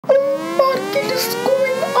is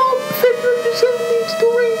going up. Federal Reserve needs to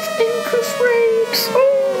raise interest rates.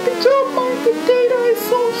 Oh, the job market data is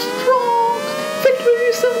so strong. Federal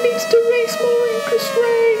Reserve needs to raise more interest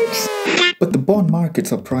rates. But the bond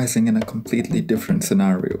markets are pricing in a completely different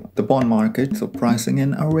scenario. The bond markets are pricing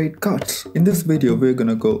in a rate cuts. In this video, we're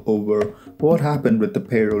gonna go over what happened with the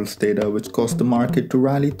payrolls data, which caused the market to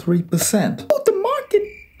rally 3%. Oh, the market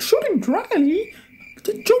shouldn't rally.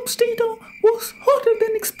 The jobs data was hotter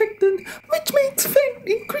than expected, which makes Fed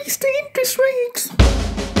increase the interest rates.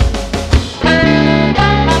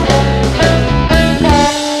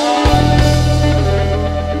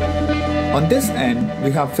 On this end, we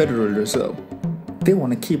have Federal Reserve. They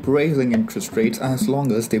want to keep raising interest rates as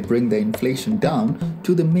long as they bring the inflation down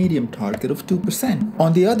to the medium target of 2%.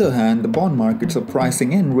 On the other hand, the bond markets are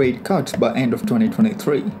pricing in rate cuts by end of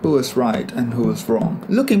 2023. Who is right and who is wrong?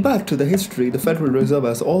 Looking back to the history, the Federal Reserve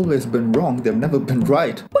has always been wrong. They've never been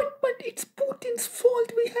right. But it's Putin's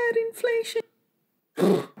fault we had inflation.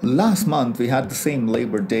 Last month, we had the same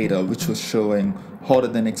labor data, which was showing hotter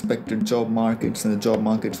than expected job markets, and the job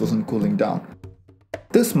markets wasn't cooling down.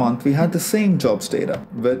 This month, we had the same jobs data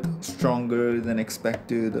with stronger than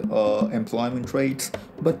expected employment rates,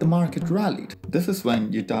 but the market rallied. This is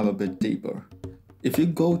when you dive a bit deeper. If you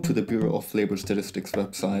go to the Bureau of Labor Statistics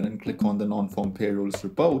website and click on the non-farm payrolls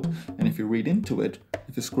report, and if you read into it,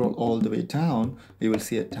 if you scroll all the way down, you will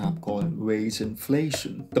see a tab called wage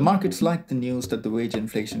inflation. The markets liked the news that the wage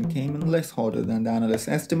inflation came in less hotter than the analyst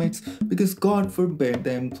estimates because God forbid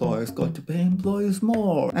the employers got to pay employers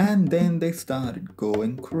more. And then they started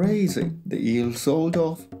going crazy. The yield sold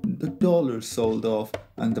off, the dollar sold off,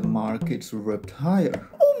 and the markets ripped higher.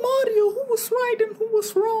 Oh Mario, who was right and who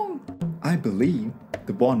was wrong? I believe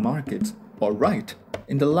the bond markets are right.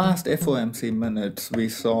 In the last FOMC minutes, we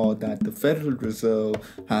saw that the Federal Reserve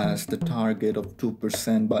has the target of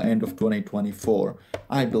 2% by end of 2024.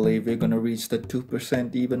 I believe we're going to reach the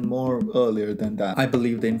 2% even more earlier than that. I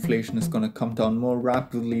believe the inflation is going to come down more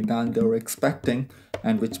rapidly than they're expecting,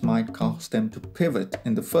 and which might cause them to pivot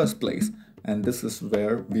in the first place. And this is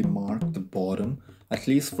where we mark the bottom, at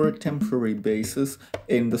least for a temporary basis,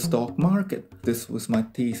 in the stock market. This was my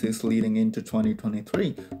thesis leading into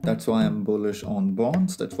 2023. That's why I'm bullish on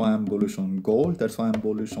bonds, that's why I'm bullish on gold, that's why I'm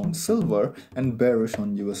bullish on silver, and bearish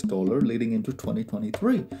on US dollar leading into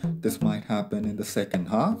 2023. This might happen in the second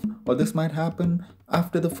half, or this might happen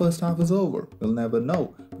after the first half is over. We'll never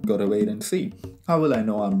know. Gotta wait and see. How will I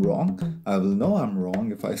know I'm wrong? I will know I'm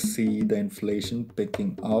wrong if I see the inflation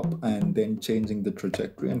picking up and then changing the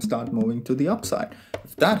trajectory and start moving to the upside.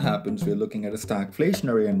 If that happens, we're looking at a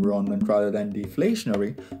stagflationary environment rather than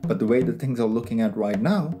deflationary. But the way the things are looking at right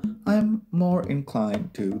now, I'm more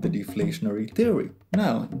inclined to the deflationary theory.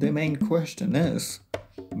 Now, the main question is,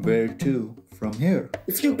 where to from here?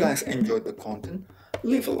 If you guys enjoyed the content,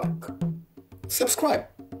 leave a like. Subscribe.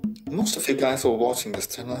 Most of you guys who are watching this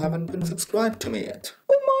channel haven't been subscribed to me yet.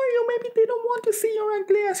 Oh Mario, maybe they don't want to see your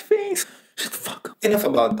ugly ass face. Shut the fuck up. Enough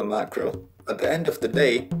about the macro. At the end of the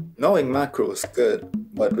day, knowing macro is good,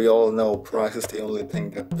 but we all know price is the only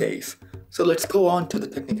thing that pays. So let's go on to the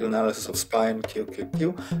technical analysis of SPY and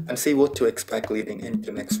QQQ and see what to expect leading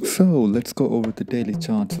into next week. So let's go over the daily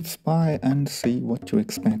charts of SPY and see what to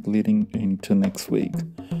expect leading into next week.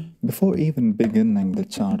 Before even beginning the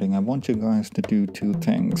charting, I want you guys to do two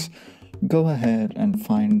things. Go ahead and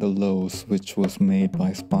find the lows which was made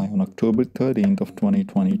by SPY on October 13th of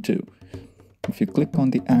 2022. If you click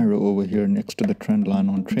on the arrow over here next to the trend line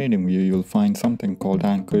on TradingView, you'll find something called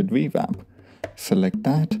anchored VWAP. Select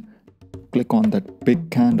that, click on that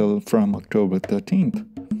big candle from October 13th,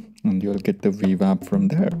 and you'll get the VWAP from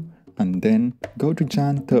there. And then go to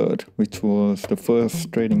Jan 3rd, which was the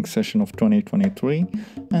first trading session of 2023,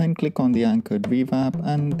 and click on the anchored VWAP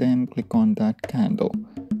and then click on that candle.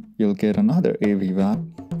 You'll get another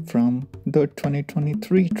AVWAP from the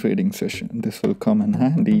 2023 trading session. This will come in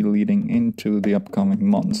handy leading into the upcoming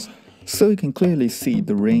months. So you can clearly see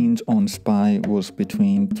the range on SPY was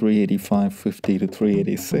between 385.50 to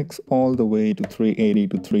 386 all the way to 380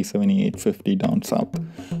 to 378.50 down south.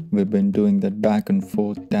 We've been doing that back and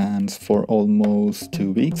forth dance for almost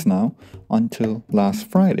 2 weeks now until last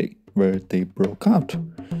Friday where they broke out.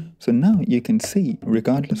 So now you can see,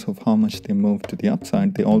 regardless of how much they moved to the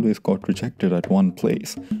upside, they always got rejected at one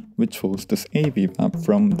place, which was this AVWAP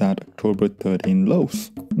from that October 13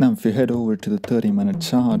 lows. Now if you head over to the 30-minute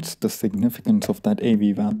charts, the significance of that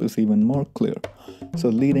AVWAP is even more clear. So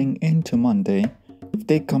leading into Monday, if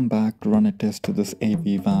they come back to run a test to this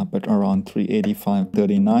AVWAP at around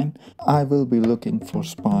 385.39, I will be looking for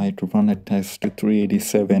SPY to run a test to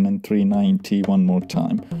 387 and 390 one more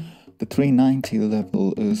time. The 390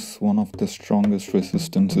 level is one of the strongest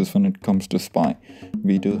resistances when it comes to SPY.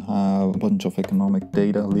 We do have a bunch of economic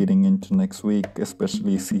data leading into next week,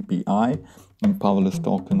 especially CPI, and Powell is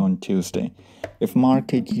talking on Tuesday. If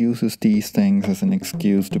market uses these things as an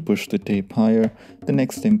excuse to push the tape higher, the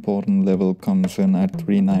next important level comes in at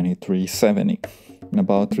 393.70. And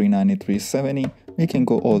about 393.70, we can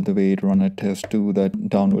go all the way to run a test to that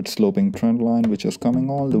downward sloping trend line, which is coming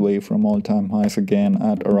all the way from all-time highs again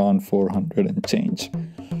at around 400 and change.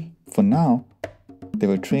 For now, they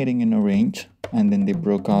were trading in a range and then they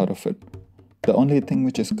broke out of it. The only thing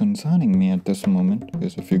which is concerning me at this moment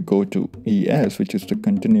is if you go to ES, which is the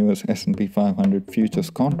continuous S&P 500 futures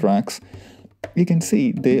contracts, you can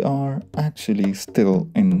see they are actually still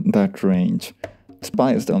in that range.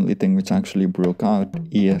 SPY is the only thing which actually broke out.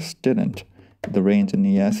 ES didn't. The range in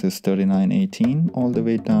ES is 39.18 all the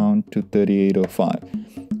way down to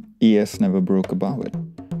 38.05. ES never broke above it.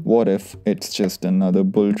 What if it's just another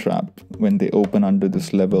bull trap when they open under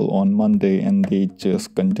this level on Monday and they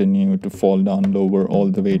just continue to fall down lower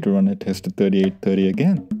all the way to run a test to 38.30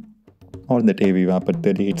 again? Or that AVWAP at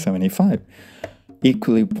 38.75?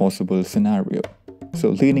 Equally possible scenario. So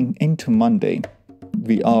leading into Monday,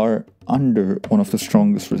 we are under one of the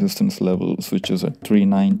strongest resistance levels, which is at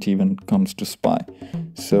 390 when it comes to SPY.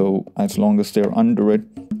 So as long as they're under it,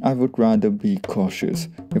 I would rather be cautious.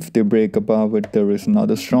 If they break above it, there is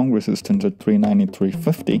another strong resistance at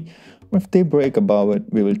 393.50. If they break above it,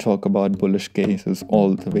 we will talk about bullish cases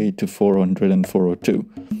all the way to 400 and 402.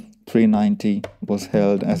 390 was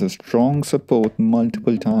held as a strong support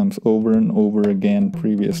multiple times over and over again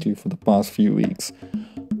previously for the past few weeks.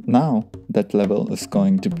 Now, that level is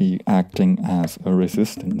going to be acting as a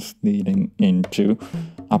resistance leading into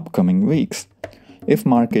upcoming weeks. If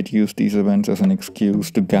market use these events as an excuse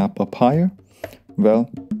to gap up higher, well,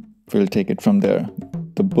 we'll take it from there.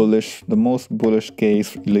 The most bullish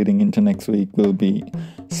case leading into next week will be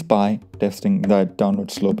SPY testing that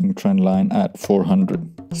downward sloping trend line at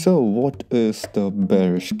 400. So what is the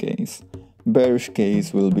bearish case? Bearish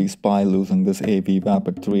case will be SPY losing this AVWAP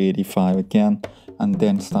at 385 again and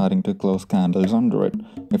then starting to close candles under it.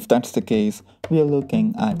 If that's the case, we are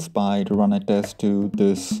looking at SPY to run a test to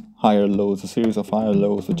this higher lows, a series of higher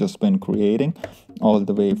lows which has been creating all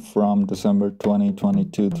the way from December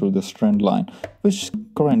 2022 through this trend line, which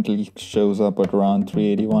currently shows up at around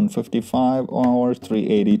 381.55 or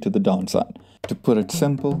 380 to the downside. To put it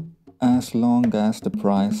simple, as long as the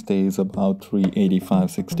price stays about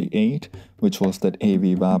 385.68, which was that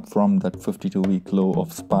AVWAP from that 52-week low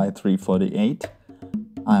of SPY 348,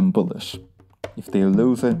 I'm bullish. If they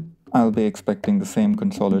lose it, I'll be expecting the same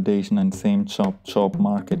consolidation and same chop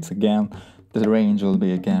markets again. The range will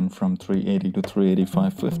be again from 380 to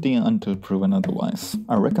 385.50 until proven otherwise.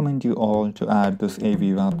 I recommend you all to add this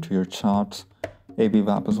AVWAP to your charts.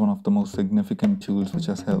 AVWAP is one of the most significant tools which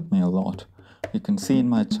has helped me a lot. You can see in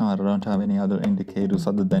my chart I don't have any other indicators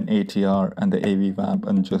other than ATR and the AVWAP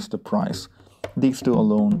and just the price. These two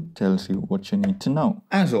alone tells you what you need to know.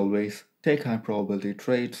 As always, take high probability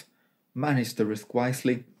trades, manage the risk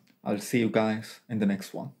wisely. I'll see you guys in the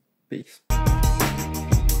next one. Peace.